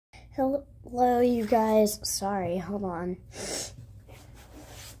Hello, you guys. Sorry, hold on.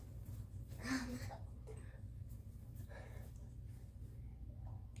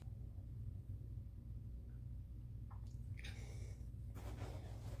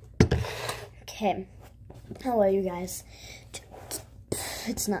 Okay. Hello, you guys.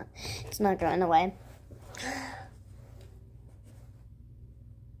 It's not going away.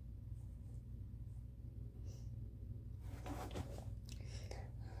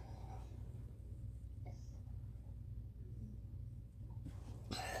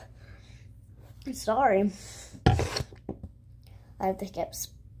 Sorry. I have the hiccups.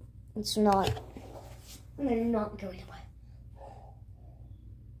 They're not going away.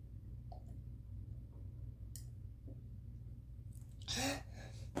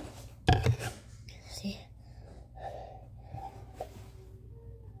 See?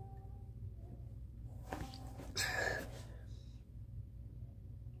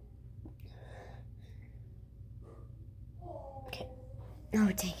 Okay.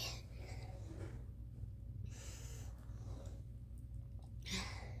 Oh, dang it.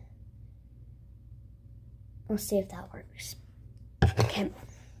 Let's see if that works. Okay.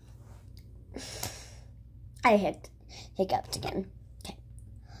 I hiccuped again. Okay.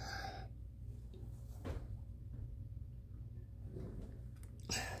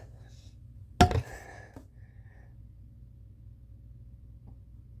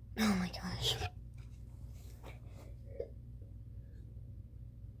 Oh my gosh.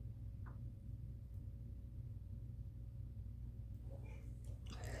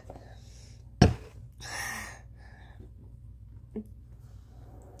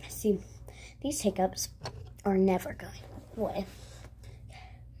 See, these hiccups are never going away.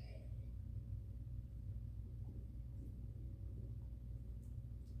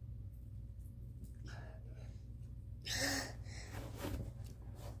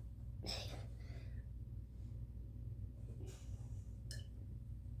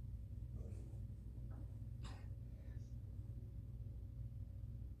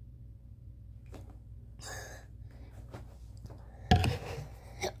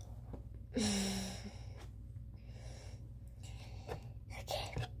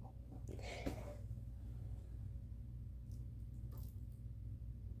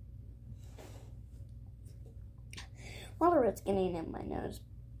 Water is getting in my nose.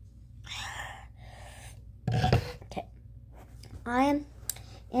 Okay. I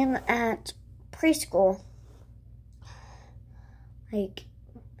am at preschool. Like,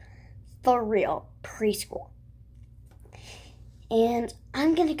 for real, preschool. And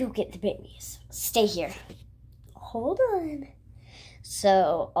I'm gonna go get the babies. Stay here. Hold on.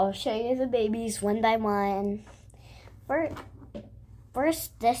 So, I'll show you the babies one by one.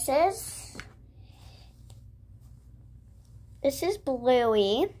 First, this is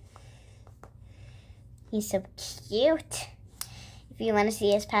Bluey. He's so cute. If you want to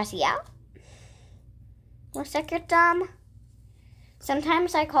see his passy out, we'll suck your thumb.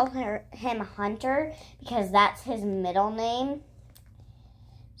 Sometimes I call him Hunter because that's his middle name.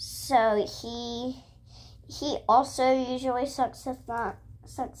 So he also usually sucks his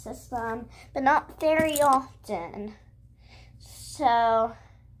thumb, but not very often. So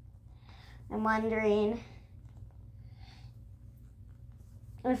I'm wondering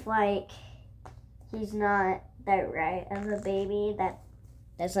if, like, he's not that right of a baby that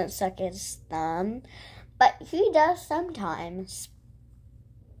doesn't suck his thumb, but he does sometimes.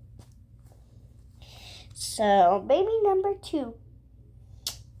 So, baby number 2.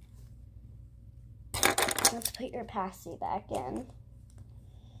 Let's put your passy back in.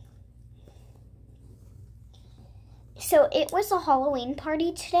 So, it was a Halloween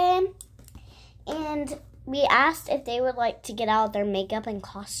party today, and we asked if they would like to get out of their makeup and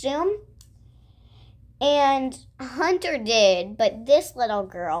costume. And Hunter did, but this little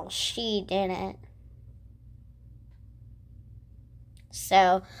girl, she didn't.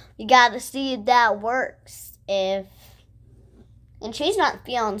 So we gotta see if that works. And she's not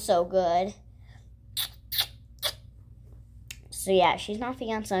feeling so good. So yeah, she's not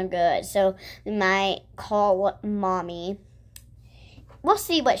feeling so good. So we might call mommy. We'll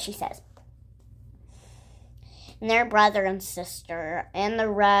see what she says. And their brother and sister, and the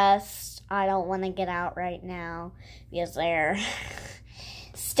rest, I don't want to get out right now because they're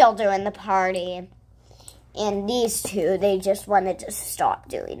still doing the party. And these two, they just wanted to stop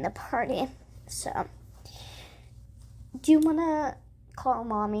doing the party. So, do you want to call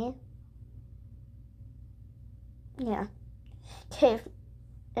mommy? Yeah. Okay,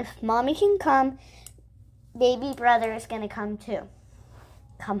 if mommy can come, baby brother is going to come too.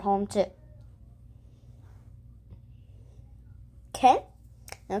 Come home too. Okay?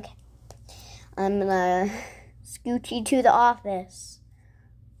 Okay. I'm gonna scooch you to the office.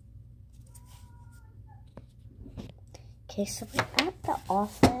 Okay, so we're at the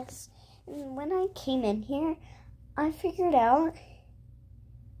office. And when I came in here, I figured out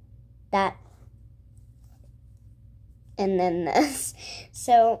that, and then this.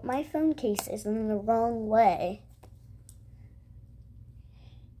 So my phone case is in the wrong way.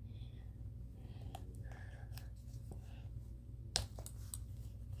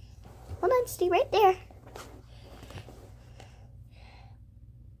 Hold on, stay right there.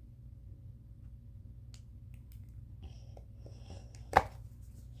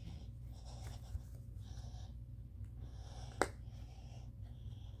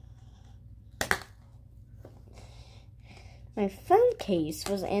 My phone case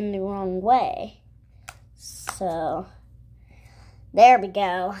was in the wrong way. So, there we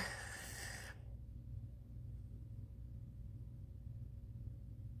go.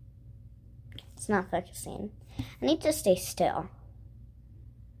 It's not focusing. I need to stay still.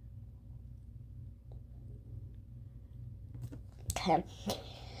 Okay.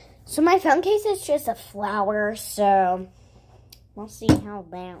 So my phone case is just a flower, so we'll see how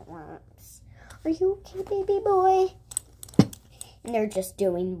that works. Are you okay, baby boy? And they're just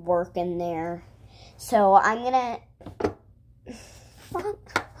doing work in there. So I'm gonna...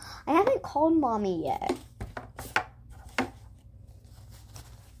 Fuck. I haven't called Mommy yet.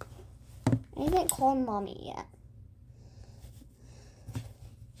 I haven't called Mommy yet.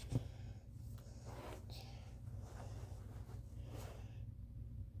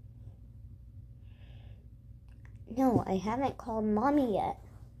 No, I haven't called Mommy yet.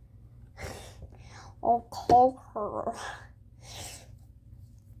 I'll call her.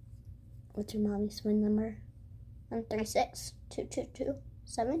 What's your mommy's phone number? 136-222-7.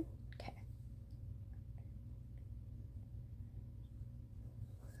 Okay.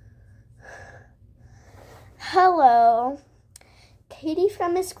 Hello. Katie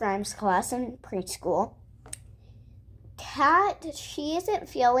from Miss Grimes' class in preschool. Kat, she isn't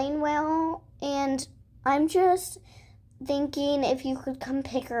feeling well, and I'm just thinking if you could come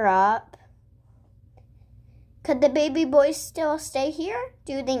pick her up. Could the baby boy still stay here?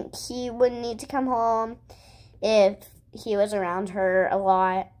 Do you think he would need to come home if he was around her a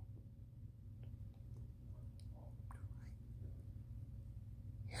lot?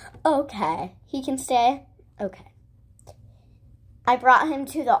 Okay, he can stay? Okay. I brought him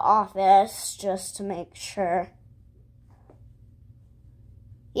to the office just to make sure.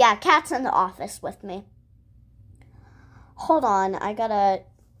 Yeah, Kat's in the office with me. Hold on, I gotta,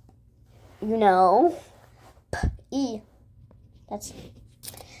 that's,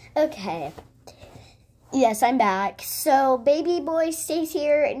 okay. Yes, I'm back. So, baby boy stays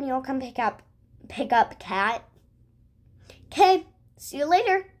here and you'll come pick up Kat. Okay, see you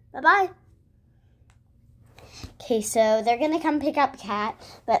later. Bye-bye. Okay, so they're gonna come pick up Kat,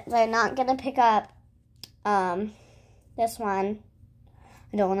 but they're not gonna pick up, this one.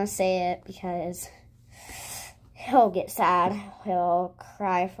 I don't want to say it because he'll get sad. He'll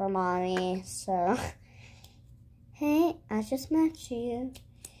cry for Mommy, so... Hey, I just met you,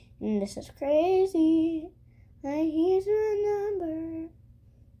 and this is crazy. Here's my number,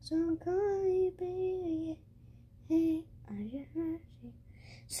 so call me, baby. Hey, I just met you.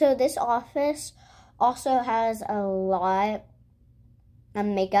 So this office also has a lot of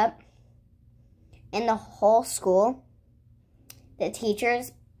makeup in the whole school. The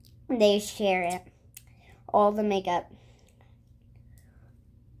teachers, they share it, all the makeup.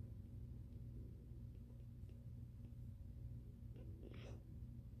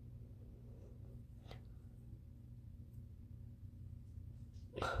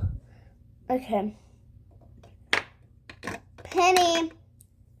 Okay. Penny,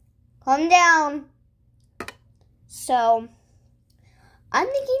 calm down. So, I'm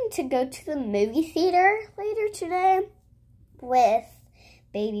thinking to go to the movie theater later today with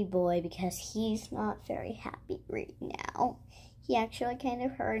baby boy because he's not very happy right now. He actually kind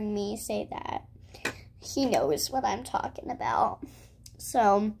of heard me say that. He knows what I'm talking about.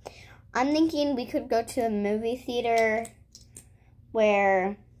 So, I'm thinking we could go to a movie theater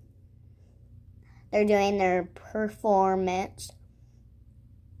where they're doing their performance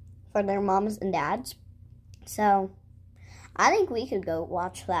for their moms and dads. So, I think we could go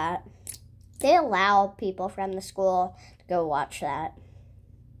watch that. They allow people from the school to go watch that.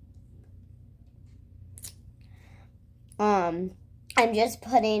 I'm just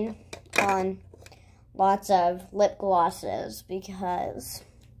putting on lots of lip glosses because,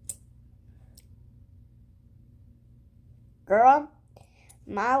 girl,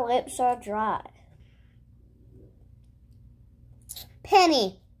 my lips are dry.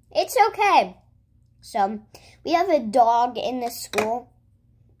 Penny, It's okay. So, we have a dog in this school.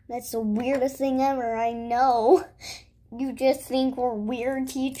 That's the weirdest thing ever, I know. You just think we're weird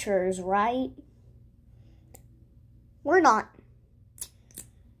teachers, right? We're not.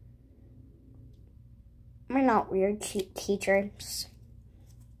 We're not weird teachers.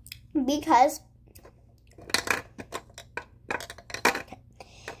 Because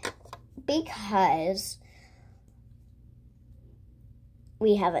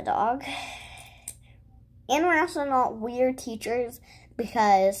we have a dog. And we're also not weird teachers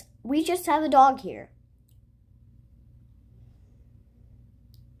because we just have a dog here.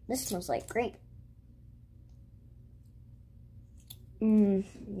 This smells like great.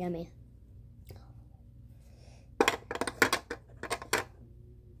 Yummy.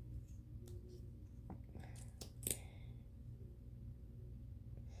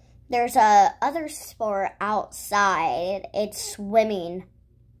 There's a other sport outside. It's swimming.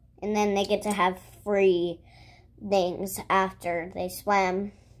 And then they get to have free things after they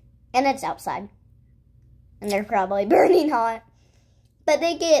swim. And it's outside. And they're probably burning hot. But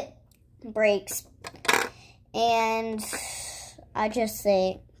they get breaks. And I just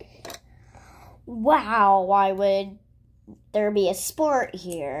think, wow, why would there be a sport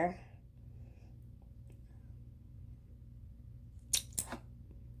here?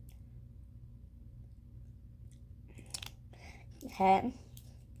 Okay.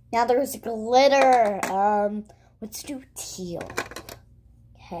 Now there's glitter. Let's do teal.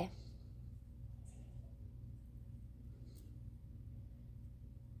 Okay.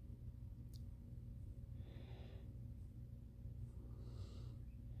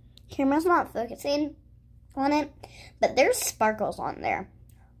 Camera's not focusing on it, but there's sparkles on there.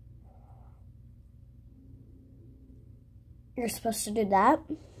 You're supposed to do that.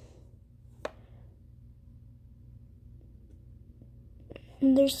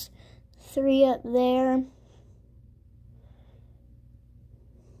 And there's 3 up there.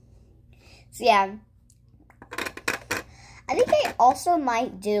 So yeah, I think I also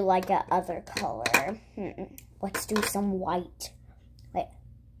might do like a other color. Let's do some white. Wait.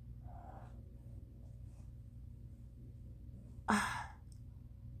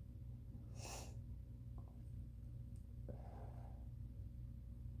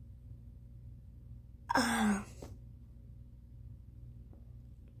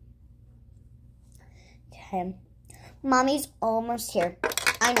 Okay, Mommy's almost here.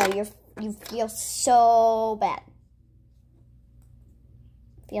 I know you feel so bad.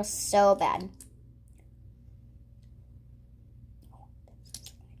 Feel so bad.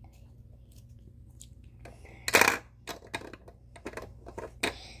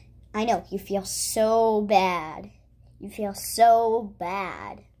 I know you feel so bad. You feel so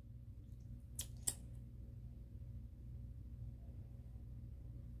bad.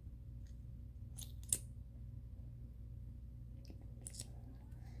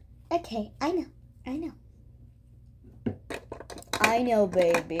 Okay, I know. I know,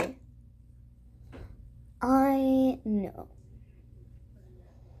 baby. I know.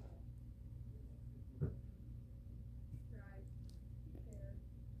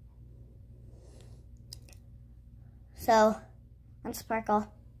 So, I'm Sparkle.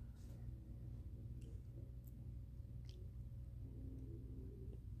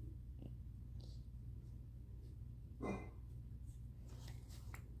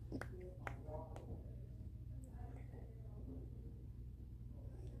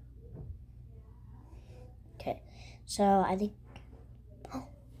 Okay, so I think, oh,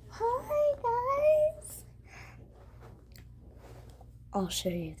 hi guys. I'll show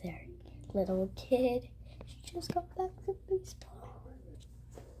you there, little kid. She just got back from baseball.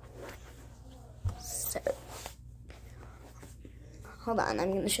 So, hold on,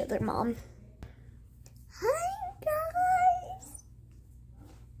 I'm gonna show their mom. Hi guys.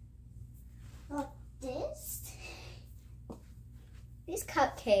 Oh, this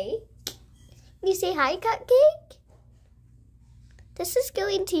Cupcake. You say hi, Cupcake? This is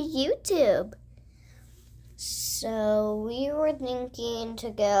going to YouTube. So we were thinking to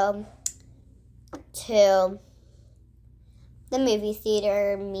go to the movie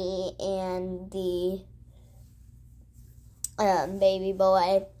theater, me and the baby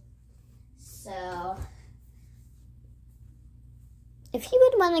boy. So if you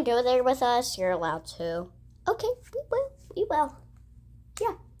would want to go there with us, you're allowed to. Okay, we will.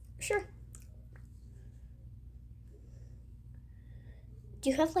 Yeah, sure. Do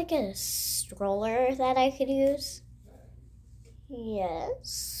you have like a stroller that I could use?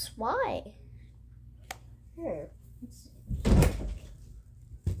 Yes. Why? Here.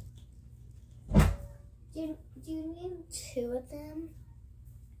 Do you need 2 of them?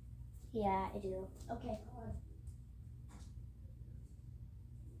 Yeah, I do. Okay, hold on.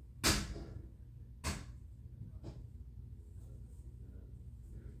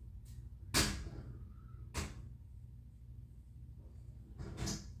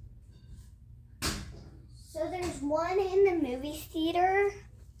 So there's one in the movie theater.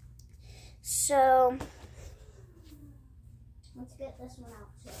 So let's get this one out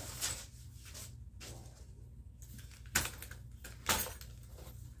too.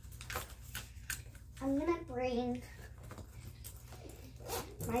 I'm gonna bring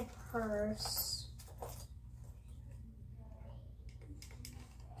my purse.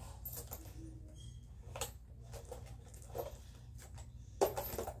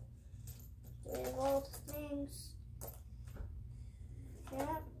 Do we have all the things?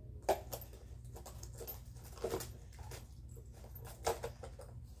 Yeah.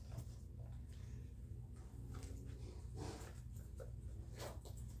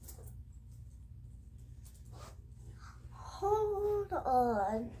 Hold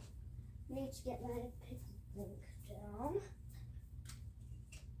on. I need to get my picnic down.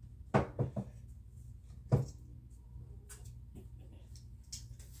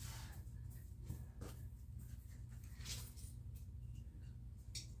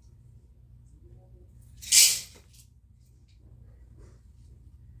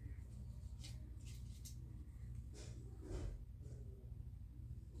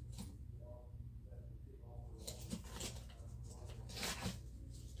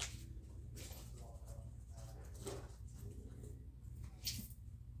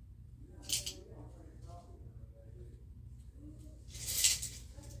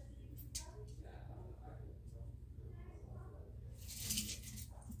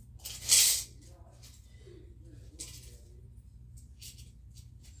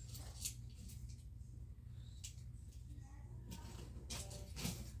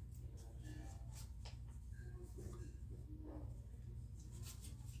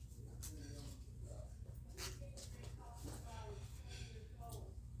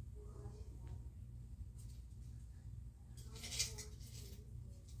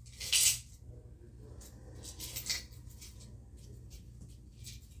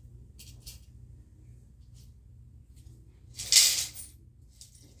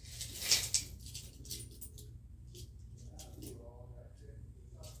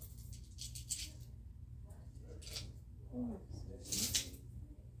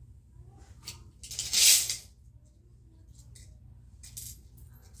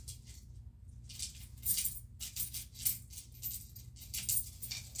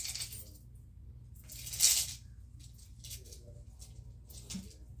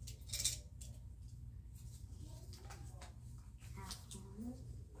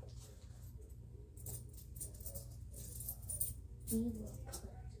 We will put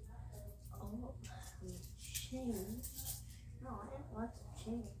all the change. No, I have lots of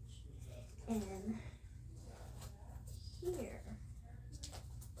change in here.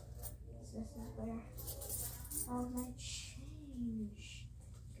 This is where all my change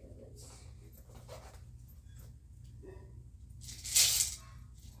goes.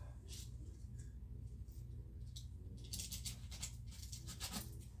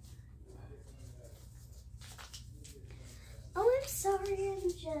 Oh, I'm sorry, I'm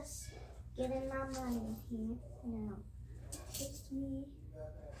just getting my money here. No, it's me.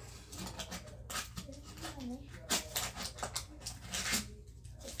 It's money.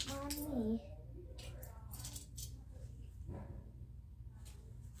 It's money.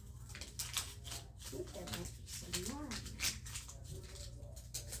 I think there might be some more.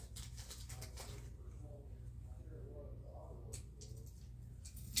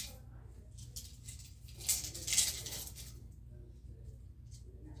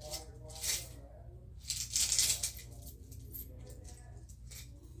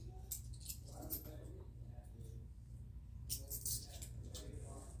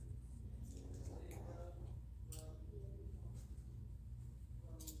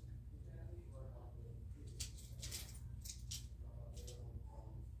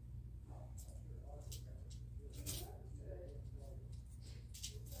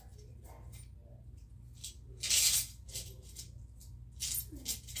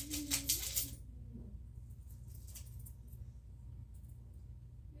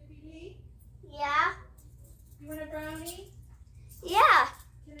 Yeah. You want a brownie? Yeah.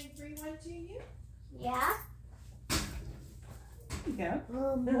 Can I bring one to you? Yeah. Here you go.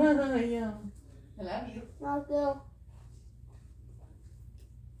 Yeah. I love you. I'll go.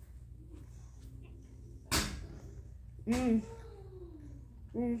 Mm.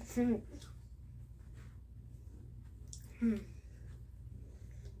 Mm-hmm.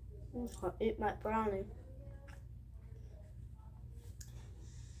 I'll eat my brownie.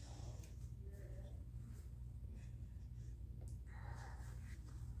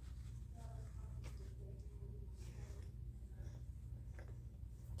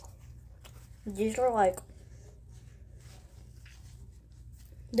 These are like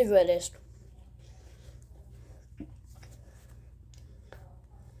the greatest.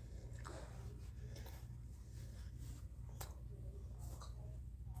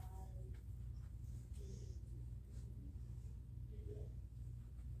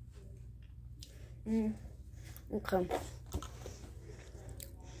 Okay.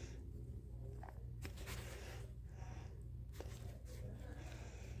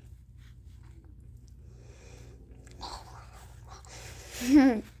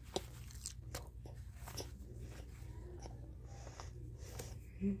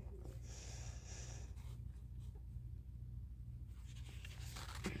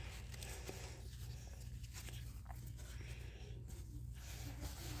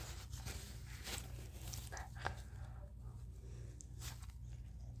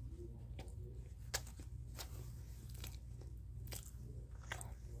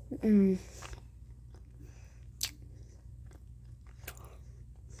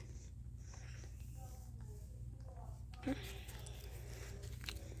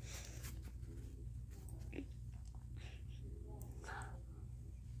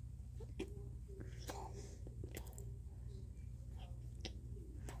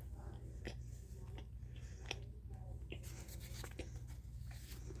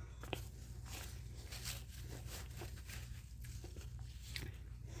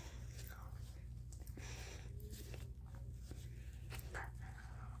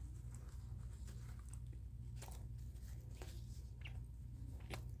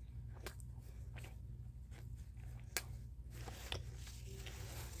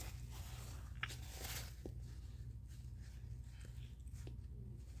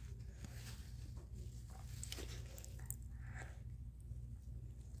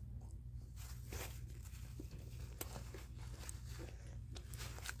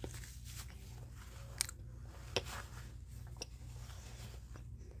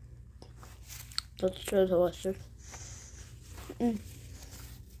 That's so delicious.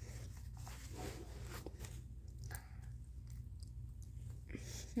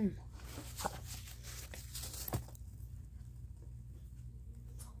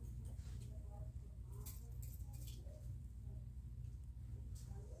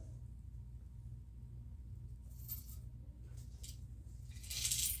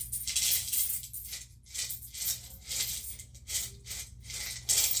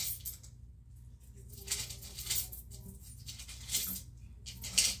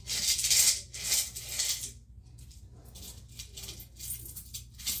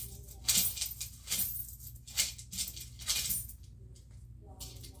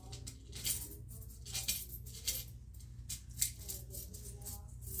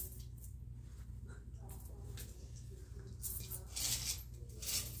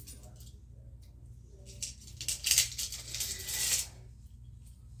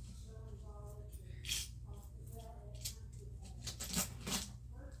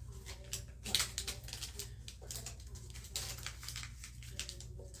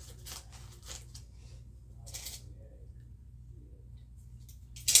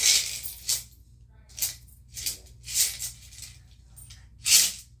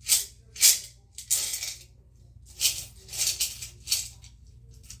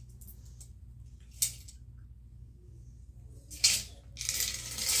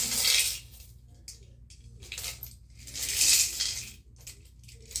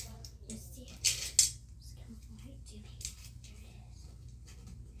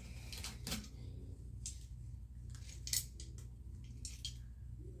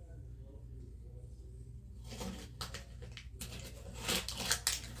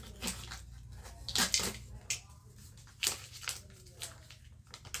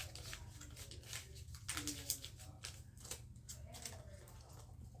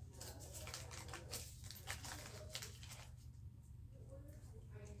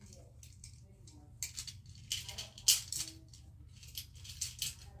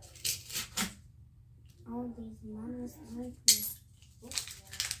 All these mamas like me.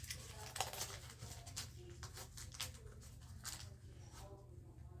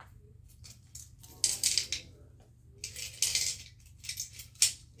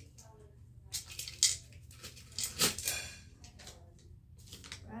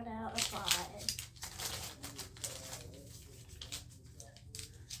 Right out of 5.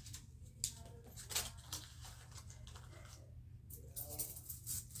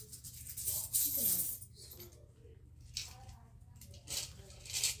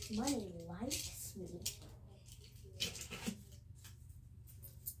 money likes me.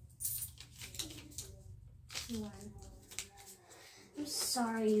 I'm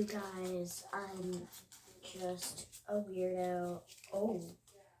sorry, you guys. I'm just a weirdo. Oh.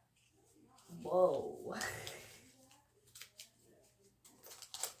 Whoa.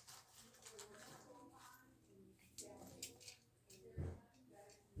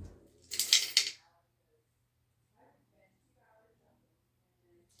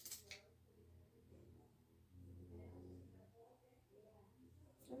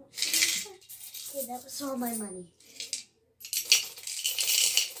 Okay, that was all my money.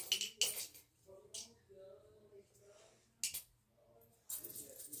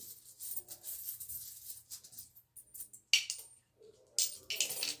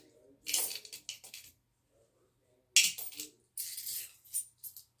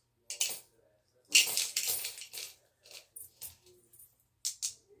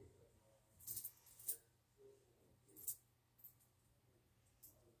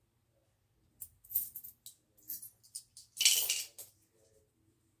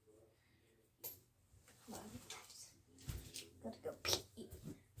 Gotta go pee.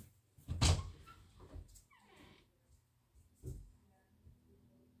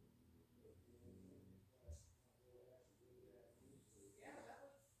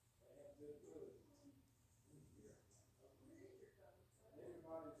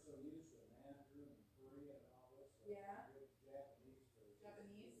 Yeah.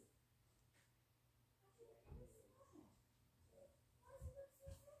 Japanese.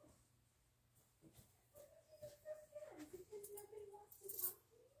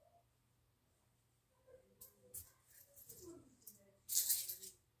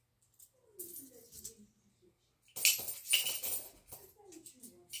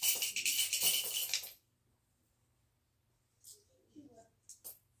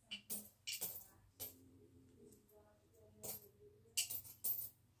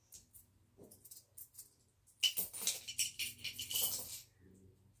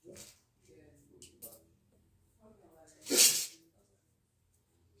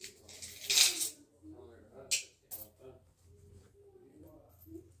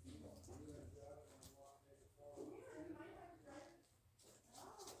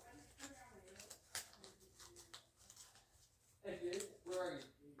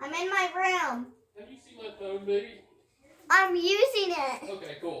 I'm in my room. Have you seen my phone, baby? I'm using it.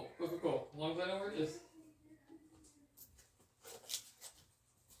 Okay, cool. Cool. As long as I know where it is.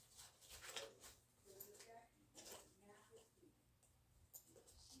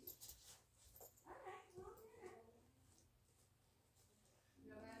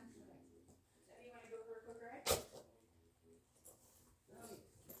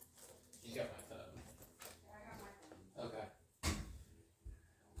 You got my phone. Okay.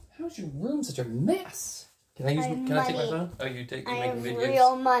 How's your room such a mess? Can I take my phone? Oh, you I have make videos?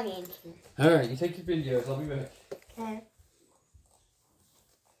 real money in here. Alright, you take your videos. I'll be back. Okay.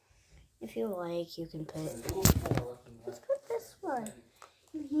 If you like, you can put. Let's put this one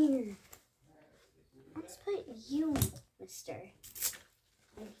in here. Let's put you, mister,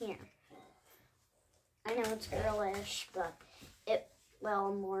 in here. I know it's girlish, but it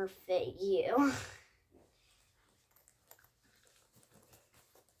will more fit you.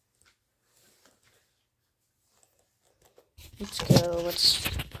 Let's go. Let's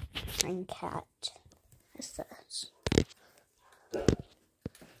find Cat. What's this?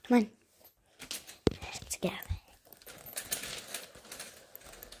 Come on. Let's go.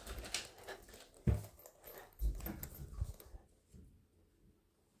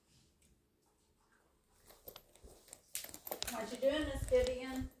 What you doing, Miss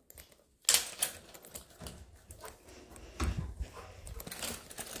Vivian?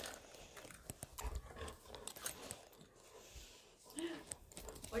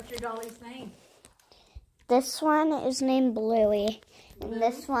 What's your dolly's name? This one is named Bluey, and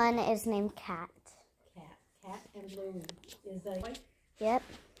this one is named Cat. Cat and Bluey. Is that? Yep.